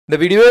இந்த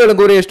வீடியோ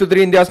உங்களுக்கு ஒரு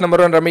S23 India's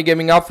number 1 rummy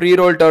gaming of free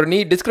role டர்னி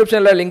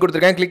டிஸ்கிரிப்ஷன்ல லிங்க்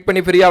கொடுத்திருக்கேன் கிளிக்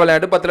பண்ணி ஃப்ரீயா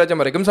விளையாட்டு 10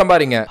 லட்சம் வரைக்கும்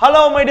சம்பாதிங்க.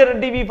 Hello my dear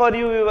TV for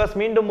you viewers,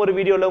 மீண்டும் ஒரு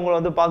வீடியோல உங்களை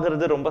வந்து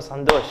பார்க்கிறது ரொம்ப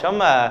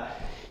சந்தோஷம்.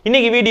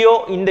 இன்னைக்கு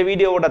இந்த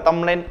வீடியோவோட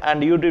தம்ப்நெயில்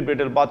அண்ட் யூடியூப்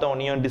டைட்டில் பார்த்தோம்.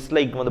 நீயும்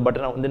டிஸ்லைக் வந்து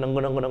பட்டனை வந்து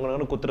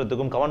நங்கு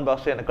குத்துறதுக்கும் கமெண்ட்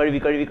பாக்ஸில்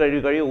எனக்கு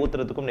கழுவி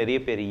ஊத்துறதுக்கும் நிறைய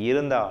பேர்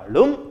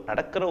இருந்தாலும்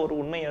நடக்கிற ஒரு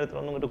உண்மை இடத்துல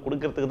வந்து உங்கள்கிட்ட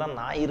கொடுக்கறதுக்கு தான்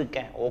நான்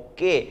இருக்கேன்.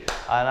 ஓகே,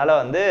 அதனால்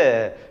வந்து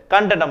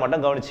கண்டென்ட்டை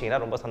மட்டும் கவனிச்சிங்கன்னா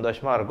ரொம்ப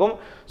சந்தோஷமாக இருக்கும்.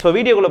 ஸோ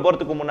வீடியோக்குள்ளே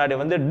போகிறதுக்கு முன்னாடி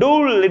வந்து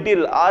டூல்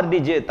லிட்டில்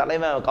ஆர்டிஜே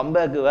தலைவன்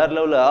கம்பேக்கு வேறு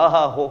லெவலில்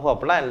ஆஹா ஹோஹோ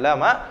அப்படிலாம்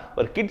இல்லாமல்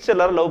ஒரு கிட்ஸ்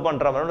எல்லாரும் லவ்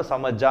பண்ணுற மாதிரி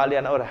செம்ம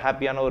ஜாலியான ஒரு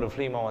ஹாப்பியான ஒரு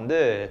ஃபிலிமாக வந்து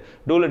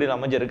டூல் லிட்டில்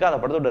அமைஞ்சிருக்கு. அந்த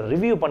படத்தோட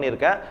ரிவ்யூ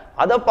பண்ணியிருக்கேன்.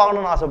 அதை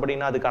பார்க்கணும்னு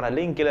ஆசைப்பட்டீங்கன்னா அதுக்கான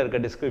லிங்க் கீழே இருக்க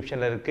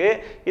டிஸ்கிரிப்ஷனில் இருக்குது.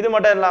 இது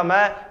மட்டும்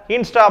இல்லாமல்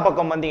இன்ஸ்டா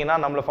பக்கம் வந்தீங்கன்னா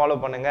நம்மளை ஃபாலோ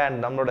பண்ணுங்கள்.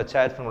 அண்ட் நம்மளோட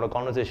சேட்ஸ் நம்மளோட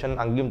கான்வர்சேஷன்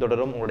அங்கேயும்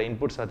தொடரும். உங்களோட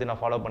இன்புட்ஸ் பற்றி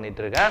நான் ஃபாலோ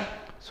பண்ணிட்டு இருக்கேன்.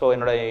 ஸோ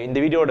என்னோட இந்த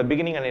வீடியோட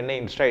பிகினிங் அண்ட் என்ன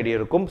இன்ஸ்டா ஐடி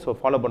இருக்கும். ஸோ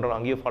ஃபாலோ பண்ணுறோம்,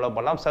 அங்கேயும் ஃபாலோ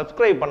பண்ணலாம்.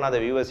 சப்ஸ்கிரைப் பண்ணாத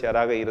வியூவர்ஸ்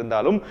யாராக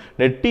இருந்தாலும்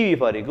நெட் டிவி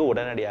ஃபாரிக்கு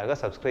உடனடியாக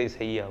சப்ஸ்கிரைப்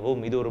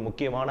செய்யவும். இது ஒரு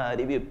முக்கியமான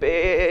அறிவிப்பே.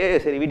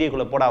 சரி,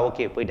 வீடியோக்குள்ளே போடா.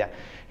 ஓகே, போயிட்டேன்.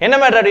 என்ன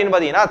மேட்டர் அப்படின்னு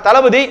பார்த்தீங்கன்னா,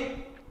 தளபதி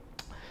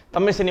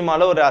தமிழ்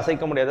சினிமாவில் ஒரு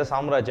அசைக்க முடியாத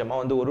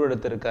சாம்ராஜ்யமாக வந்து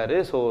உருவெடுத்திருக்காரு.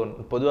 ஸோ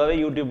பொதுவாகவே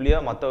யூடியூப்லேயே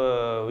மற்ற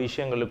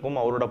விஷயங்களுக்கும்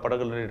அவரோட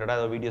படங்கள்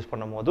ரிலேட்டடாக வீடியோஸ்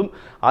பண்ணும் போதும்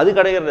அது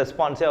கிடைக்கிற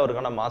ரெஸ்பான்ஸே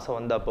அவருக்கான மாதம்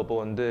வந்து அப்பப்போ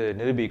வந்து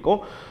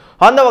நிரூபிக்கும்.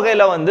 அந்த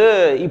வகையில் வந்து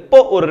இப்போ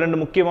ஒரு 2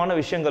 முக்கியமான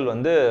விஷயங்கள்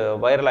வந்து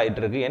வைரல் ஆகிட்டு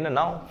இருக்கு.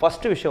 என்னென்னா,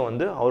 ஃபஸ்ட்டு விஷயம்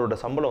வந்து அவரோட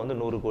சம்பளம் வந்து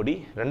 100 கோடி.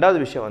 ரெண்டாவது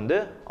விஷயம் வந்து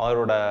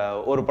அவரோட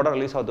ஒரு படம்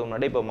ரிலீஸ் ஆகிறதுக்கு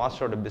முன்னாடி இப்போ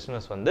மாஸ்டரோட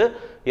பிஸ்னஸ் வந்து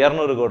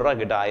 200 கோடி ரூபா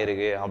கிட்ட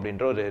ஆயிருக்கு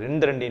அப்படின்ற ஒரு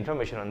ரெண்டு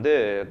இன்ஃபர்மேஷன் வந்து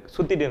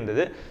சுற்றிட்டு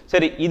இருந்தது.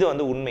 சரி, இது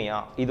வந்து உண்மையா,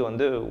 இது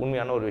வந்து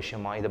உண்மையான ஒரு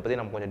விஷயமா, இதை பற்றி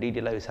நம்ம கொஞ்சம்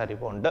டீட்டெயிலாக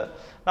விசாரிப்போம்ட்டு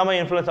நம்ம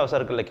இன்ஃப்ளூயன்ஸ் ஆஃப்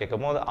சர்க்கிளில்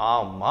கேட்கும் போது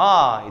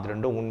ஆமாம் இது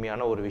ரெண்டும்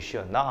உண்மையான ஒரு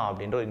விஷயம் தான்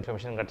அப்படின்ற ஒரு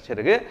இன்ஃபர்மேஷன்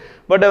கிடச்சிருக்கு.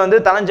 பட் வந்து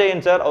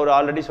தனஞ்சயன் சார் அவர்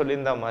ஆல்ரெடி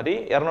சொல்லியிருந்த மாதிரி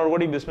 200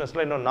 கோடி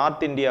பிஸ்னஸில் இன்னும்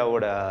நார்த்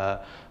இந்தியாவோட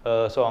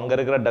ஸோ அங்கே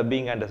இருக்கிற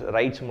டப்பிங் அண்ட்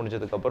ரைட்ஸ்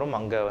முடிஞ்சதுக்கப்புறம்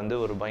அங்கே வந்து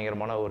ஒரு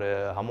பயங்கரமான ஒரு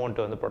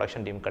அமௌண்ட் வந்து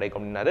ப்ரொடக்ஷன் டீம் கிடைக்கும்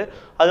அப்படின்னாரு.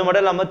 அது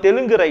மட்டும் இல்லாமல்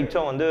தெலுங்கு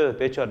ரைட்ஸும் வந்து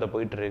பேச்சுவார்த்தை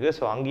போயிட்டு இருக்கு.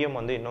 ஸோ அங்கேயும்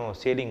வந்து இன்னும்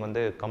சேலிங்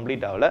வந்து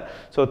கம்ப்ளீட் ஆகலை.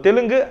 ஸோ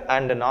தெலுங்கு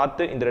அண்ட்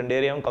நார்த்து இந்த 2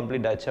 ஏரியாவும்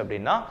கம்ப்ளீட் ஆச்சு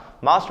அப்படின்னா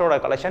மாஸ்டரோட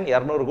கலெக்ஷன்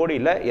 200 கோடி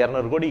இல்லை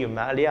 200 கோடிக்கு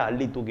மேலேயே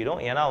அள்ளி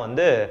தூக்கிடும். ஏன்னா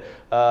வந்து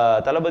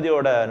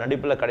தளபதியோட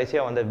நடிப்பில்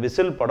கடைசியாக வந்த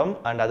விசில் படம்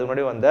அண்ட் அது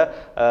முன்னாடி வந்த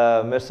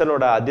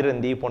மெர்சலோட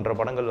அதிரந்தி போன்ற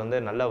படங்கள் வந்து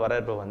நல்ல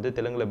வரவேற்பு வந்து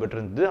தெலுங்குல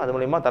பெற்றிருந்தது. அது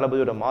மூலமா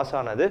தளபதியோட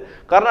மாசானது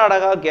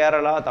கர்நாடகா,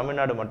 கேரளா,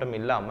 தமிழ்நாடு மட்டும்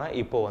இல்லாமல்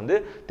இப்போ வந்து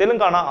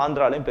தெலுங்கானா,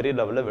 ஆந்திராலையும் பெரிய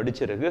லெவலில்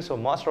வெடிச்சிருக்கு. ஸோ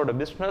மாஸ்டரோட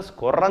பிஸ்னஸ்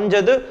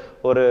குறைஞ்சது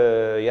ஒரு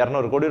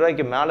 200 கோடி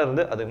ரூபாய்க்கு மேலே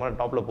இருந்து அதுக்கு மேலே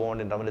டாப்பில்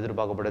போகணுன்ற மாதிரி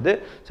எதிர்பார்க்கப்படுது.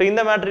 ஸோ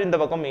இந்த மேட்ரு இந்த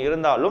பக்கம்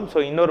இருந்தாலும்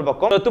ஸோ இன்னொரு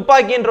பக்கம்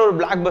துப்பாக்கின்ற ஒரு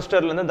பிளாக்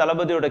பஸ்டர்லேருந்து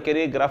தளபதியோட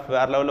கெரியர் கிராஃப்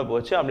வேற லெவலில்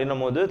போச்சு.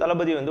 அப்படின்னும் போது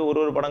தளபதி வந்து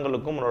ஒரு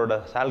படங்களுக்கும் அவரோட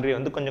சேலரி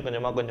வந்து கொஞ்சம்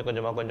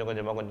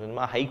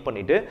கொஞ்சமாக ஹைக்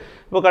பண்ணிட்டு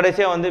இப்போ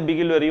கடைசியாக வந்து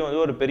பிகில் வரையும்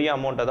வந்து ஒரு பெரிய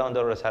அமௌண்ட்டை தான்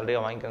வந்து அவரோட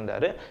சேலரியாக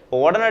வாங்கியிருந்தாரு. இப்போ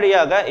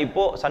உடனடியாக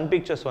இப்போ சன்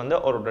பிக்சர்ஸ் வந்து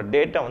அவரோட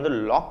டேட்டை வந்து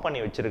லாக் பண்ணி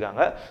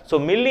வச்சிருக்காங்க. ஸோ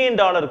 $1 மில்லியன்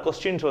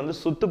கொஸ்டின்ஸ் வந்து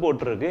சுத்து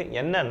போட்டிருக்கு.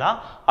 என்னன்னா,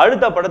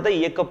 அடுத்த படத்தை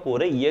இயக்க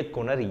போற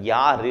இயக்குனர்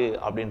யாரு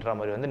அப்படின்ற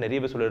மாதிரி வந்து நிறைய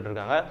பேர் சொல்லிட்டு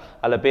இருக்காங்க.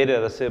 அதில்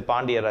பேரரசு,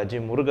 பாண்டியராஜ்,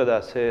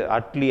 முருகதாஸ்,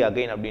 அட்லி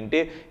அகைன்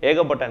அப்படின்ட்டு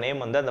ஏகப்பட்ட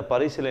நேம் வந்து அந்த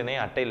பரிசீலனை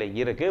அட்டையில்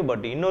இருக்கு.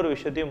 பட் இன்னொரு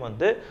விஷயத்தையும்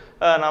வந்து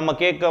நம்ம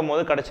கேட்கும்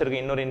போது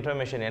கிடைச்சிருக்கு இன்னொரு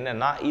இன்ஃபர்மேஷன்.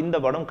 என்னன்னா, இந்த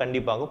படம்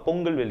கண்டிப்பாக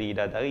பொங்கல்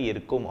வெளியீடாக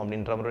இருக்கும்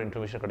அப்படின்ற மாதிரி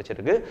இன்ஃபர்மேஷன்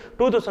கிடைச்சிருக்கு.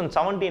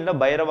 2017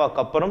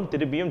 பைரவாக்கு அப்புறம்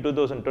திருப்பியும்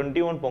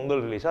 2021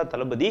 பொங்கல் ரிலீஸாக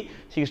தளபதி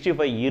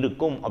 65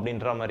 இருக்கும்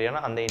அப்படின்ற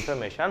மாதிரியான அந்த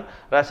இன்ஃபர்மேஷன்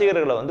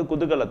ரசிகர்களை வந்து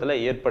குதூகலத்தில்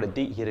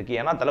ஏற்படுத்தி இருக்கு.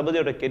 ஏன்னா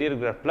தளபதியோட கெரியர்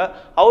கிராஃப்ல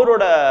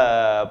அவரோட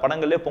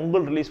படங்களே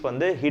பொங்கல் ரிலீஸ்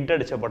வந்து ஹிட்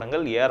அடிச்ச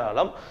படங்கள்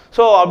ஏராளம்.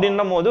 ஸோ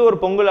அப்படின்னும் போது ஒரு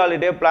பொங்கல்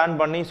ஹாலிடே பிளான்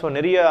பண்ணி ஸோ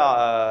நிறைய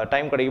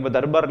டைம் கிடைக்கும். இப்போ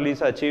தர்பார்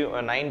ரிலீஸ் ஆச்சு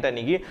 9th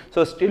அன்னைக்கு.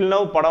 ஸோ ஸ்டில்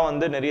நவ் படம்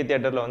வந்து நிறைய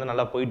தியேட்டரில் வந்து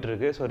நல்லா போயிட்டு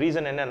இருக்கு. ஸோ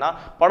ரீசன் என்னன்னா,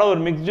 படம்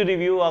ஒரு மிக்ஸ்டு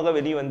ரிவ்யூவாக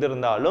வெளியே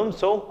வந்திருந்தாலும்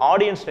ஸோ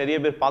ஆடியன்ஸ் நிறைய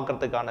பேர்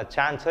பார்க்கறதுக்கான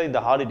சான்ஸை இந்த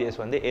ஹாலிடேஸ்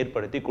வந்து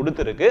ஏற்படுத்தி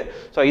கொடுத்துருக்கு.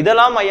 ஸோ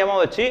இதெல்லாம் மையமாக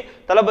வச்சு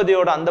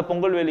தளபதியோட அந்த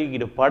பொங்கல்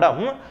வெளியீடு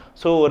படம்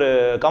ஸோ ஒரு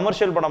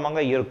கமர்ஷியல் படமாக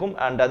இருக்கும்.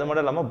 அண்ட் அது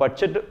மட்டும் இல்லாமல்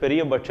பட்ஜெட்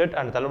பெரிய பட்ஜெட்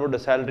அண்ட் தளபதியோட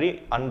சேலரி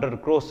 100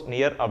 crores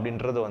நியர்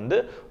அப்படின்றது வந்து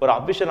ஒரு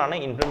அஃபிஷியலான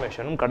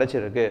இன்ஃபர்மேஷனும்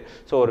கிடைச்சிருக்கு.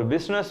 ஸோ ஒரு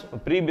பிஸ்னஸ்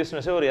ப்ரீ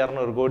பிஸ்னஸே ஒரு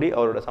 200 கோடி,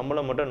 அவரோட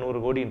சம்பளம் மட்டும்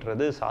 100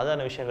 கோடின்றது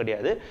சாதாரண விஷயம்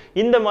கிடையாது.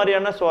 இந்த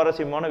மாதிரியான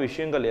சுவாரஸ்யமான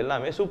விஷயங்கள்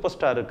எல்லாமே சூப்பர்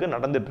ஸ்டாருக்கு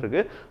நடந்துட்டு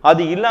இருக்கு.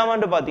 அது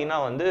இல்லாமல் பார்த்தீங்கன்னா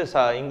வந்து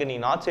இங்கே நீ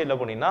நார்த் சைடில்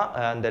போனீங்கன்னா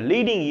அந்த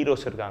லீடிங்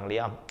ஹீரோஸ் இருக்காங்க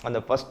இல்லையா,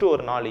 அந்த ஃபர்ஸ்ட்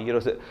ஒரு 4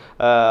 ஹீரோஸ்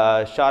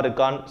ஷாருக்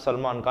கான்,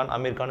 சல்மான் கான்,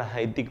 அமீர் கான்,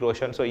 ஹித்திக்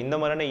ரோஷன். ஸோ இந்த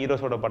மாதிரியான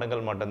ஹீரோஸோட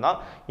படங்கள் மட்டும்தான்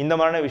இந்த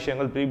மாதிரியான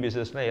விஷயங்கள் ப்ரீ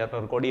பிஸ்னஸ்ல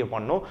 200 கோடியை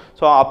பண்ணும்.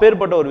 ஸோ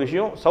அப்பேற்பட்ட ஒரு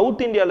விஷயம்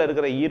சவுத் இந்தியாவில்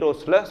இருக்கிற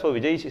ஹீரோஸில் ஸோ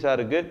விஜய்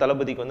சாருக்கு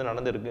தளபதிக்கு வந்து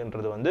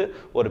நடந்திருக்குன்றது வந்து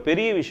ஒரு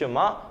பெரிய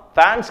விஷயமா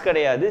ஃபேன்ஸ்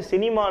கிடையாது,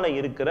 சினிமாவில்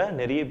இருக்கிற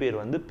நிறைய பேர்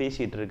வந்து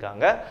பேசிட்டு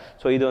இருக்காங்க.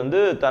 ஸோ இது வந்து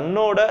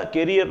தன்னோட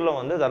கெரியரில்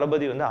வந்து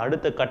தளபதி வந்து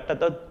அடுத்த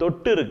கட்டத்தை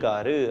தொட்டு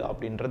இருக்காரு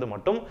அப்படின்றது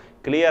மட்டும்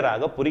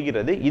கிளியராக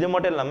புரிகிறது. இது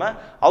மட்டும் இல்லாமல்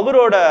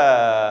அவரோட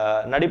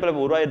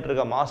நடிப்பில் உருவாகிட்டு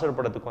இருக்க மாஸ்டர்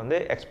படத்துக்கு வந்து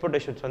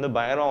எக்ஸ்பெக்டேஷன்ஸ் வந்து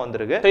பயங்கரமாக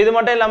வந்திருக்கு. இது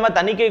மட்டும் இல்லாமல்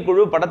தணிக்கை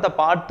குழு படத்தை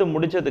பார்த்து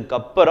முடிச்சதுக்கு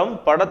அப்புறம்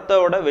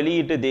படத்தோட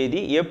வெளியீட்டு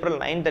தேதி ஏப்ரல்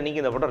 9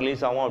 அன்னைக்கு இந்த படம்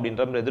ரிலீஸ் ஆகும்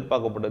அப்படின்ற மாதிரி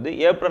எதிர்பார்க்கப்படுது.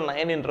 ஏப்ரல்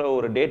 9 என்ற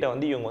ஒரு டேட்டை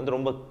வந்து இவங்க வந்து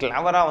ரொம்ப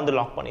கிளவராக வந்து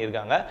லாக்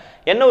பண்ணியிருக்காங்க.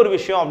 என்ன ஒரு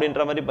விஷயம்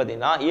அப்படின்ற மாதிரி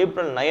பார்த்தீங்கன்னா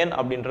ஏப்ரல் 9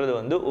 அப்படின்றது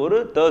வந்து ஒரு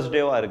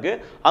தேர்ஸ்டேவாக இருக்குது.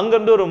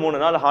 அங்கேருந்து ஒரு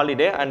 3 நாள்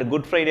holiday and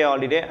good Friday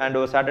holiday and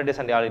ஒரு சாட்டர்டே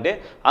சண்டே ஹாலிடே.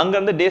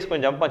 அங்கேருந்து டேஸ்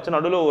கொஞ்சம் ஜம்ப் ஆச்சு.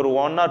 நடுவில் ஒரு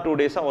 1 or 2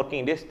 days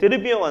ஒர்க்கிங் டேஸ்.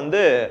 திருப்பியும்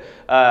வந்து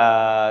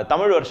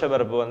தமிழ் வருஷ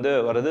பிறப்பு வந்து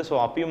வருது. ஸோ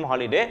அப்பயும்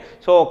ஹாலிடே.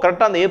 ஸோ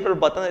கரெக்டாக அந்த ஏப்ரல்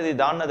 10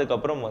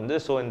 தாண்டினதுக்கப்புறம் வந்து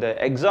ஸோ இந்த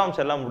எக்ஸாம்ஸ்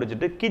எல்லாம்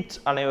முடிச்சுட்டு கிட்ஸ்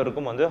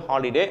அனைவருக்கும் வந்து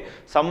ஹாலிடே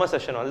சம்மர்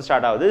செஷன் வந்து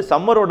ஸ்டார்ட் ஆகுது.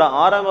 சம்மரோட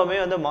ஆரம்பமே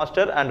வந்து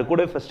மாஸ்டர் அண்ட்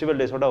கூட ஃபெஸ்டிவல்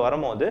டேஸோட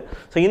வரும்போது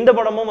ஸோ இந்த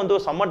படமும் வந்து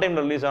ஒரு சம்மர்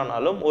டைமில் ரிலீஸ்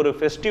ஆனாலும் ஒரு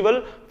ஃபெஸ்டிவல்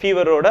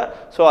ஃபீவரோட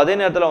ஸோ அதே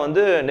நேரத்தில்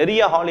வந்து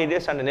நிறைய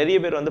ஹாலிடேஸ் அண்ட் நிறைய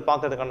பேர் வந்து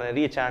பார்க்கறதுக்கான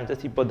நிறைய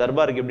சான்சஸ் இப்போ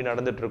தர்பாருக்கு எப்படி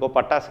நடந்துட்டு இருக்கோ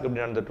பட்டாசுக்கு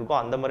எப்படி நடந்துட்டு இருக்கோ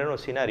அந்த மாதிரியான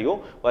ஒரு சினாரியோ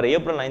வர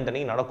ஏப்ரல் 9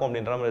 அன்னைக்கு நடக்கும்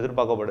அப்படின்ற மாதிரி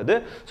எதிர்பார்க்கப்படுது.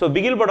 ஸோ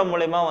பிகில் படம்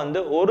மூலமா வந்து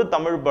ஒரு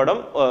தமிழ்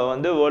படம்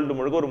வந்து வேர்ல்டு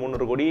முழுக்க ஒரு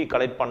 300 கோடி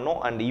கலெக்ட் பண்ணோம்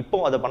அண்ட் இப்போ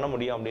அதை பண்ண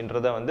முடியும்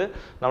அப்படின்றத வந்து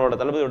நம்மளோட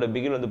தளபதியோட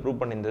பிகில் வந்து ப்ரூவ்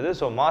பண்ணியிருந்தது.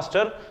 ஸோ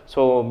மாஸ்டர்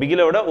ஸோ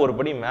பிகிலை விட ஒரு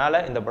படி மேலே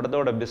இந்த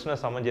படத்தோட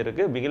பிஸ்னஸ்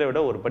அமைஞ்சிருக்கு. பிகிலை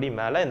விட ஒரு படி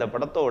மேலே இந்த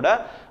படத்தோட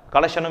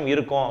கலெக்ஷனும்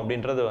இருக்கும்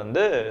அப்படின்றது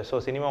வந்து ஸோ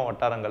சினிமா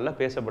வட்டாரங்களில்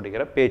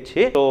பேசப்படுகிற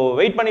பேச்சு. ஸோ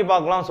வெயிட் பண்ணி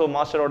பார்க்கலாம். ஸோ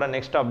மாஸ்டரோட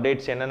நெக்ஸ்ட்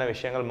அப்டேட்ஸ் என்னென்ன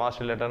விஷயங்கள்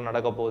மாஸ்டர் ரிலேட்டட்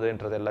நடக்க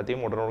போகுதுன்றது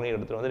எல்லாத்தையும் உடனே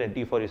எடுத்துட்டு வந்து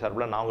Net4U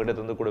சார்பில் நான்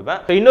எடுத்து வந்து கொடுப்பேன்.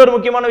 இன்னொரு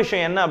முக்கியமான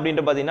விஷயம் என்ன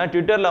அப்படின்ட்டு பார்த்தீங்கன்னா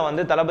ட்விட்டரில்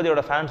வந்து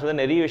தளபதியோட ஃபேன்ஸ் வந்து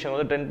நிறைய விஷயம்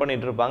வந்து ட்ரெண்ட்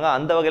பண்ணிட்டு இருப்பாங்க.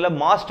 அந்த வகையில்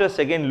மாஸ்டர்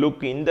செகண்ட்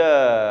லுக் இந்த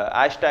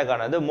ஹேஷ்டேக்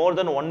ஆனது மோர்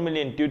தென் 1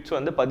 million ட்வீட்ஸ்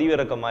வந்து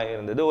பதிவிறக்கமாக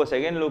இருந்தது. ஒரு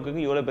செகண்ட்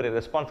லுக்கு இவ்வளோ பெரிய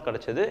ரெஸ்பான்ஸ்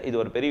கிடைச்சது. இது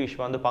ஒரு பெரிய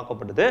விஷயம் வந்து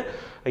பார்க்கப்படுது.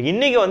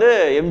 இன்னைக்கு வந்து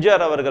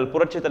எம்ஜிஆர் அவர்கள்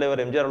புரட்சி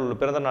தலைவர் எம்ஜிஆர்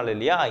அவர்கள் பிறந்த நாள்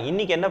இல்லையா?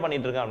 இன்னைக்கு என்ன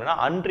பண்ணிட்டு இருக்காங்க அப்படின்னா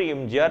அன்று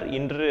எம்ஜிஆர்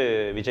இன்று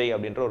விஜய்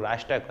அப்படின்ற ஒரு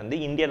ஹேஷ்டேக் வந்து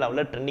இந்தியா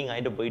லெவலில் ட்ரெண்டிங்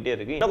ஆகிட்டு போயிட்டே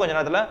இருக்கு. இன்னும் கொஞ்ச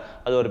நேரத்தில்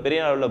அது ஒரு பெரிய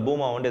லெவலில்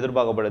பூமா வந்து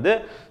எதிர்பார்க்கப்படுது.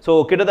 ஸோ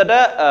கிட்டத்தட்ட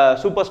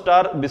சூப்பர்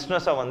ஸ்டார்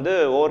பிஸ்னஸை வந்து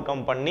ஓவர்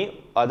கம் பண்ணி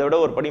அதை விட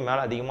ஒரு படி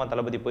மேலே அதிகமாக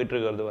தளபதி போயிட்டு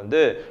இருக்கிறது வந்து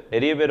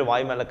நிறைய பேர்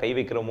வாய் மேலே கை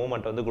வைக்கிற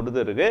மூமெண்ட் வந்து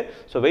கொடுத்துருக்கு.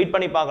 ஸோ வெயிட்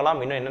பண்ணி பார்க்கலாம்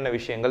இன்னும் என்னென்ன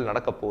விஷயங்கள்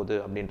நடக்க போகுது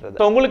அப்படின்றது.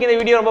 ஸோ உங்களுக்கு இந்த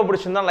வீடியோ ரொம்ப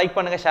பிடிச்சிருந்தா லைக்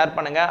பண்ணுங்க, ஷேர்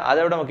பண்ணுங்க. அதை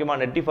விட முக்கியமாக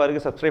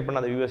Net4U சப்ஸ்கிரைப்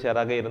பண்ணாத வியூவர்ஸ்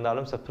யாராக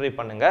இருந்தாலும் சப்ஸ்கிரைப்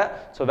பண்ணுங்க.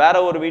 ஸோ வேற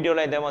ஒரு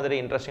வீடியோவில் இதே மாதிரி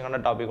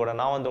இன்ட்ரெஸ்டிங்கான டாபிக்கோட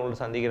நான் வந்து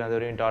உங்களுக்கு சந்திக்கிறேன். அது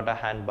வரையும் டாடா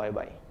ஹேண்ட் பை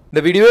பை.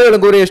 இந்த வீடியோ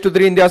எனக்கு ஒரு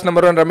S23 India's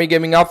number 1 rummy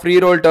gaming of free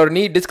role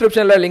டர்னி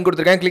டிஸ்கிரிப்ஷனில் லிங்க்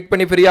கொடுத்துருக்கேன். கிளிக்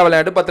பண்ணி ஃப்ரீயாக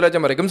விளையாட்டு 10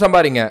 லட்சம் வரைக்கும்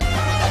சம்பாதிங்க.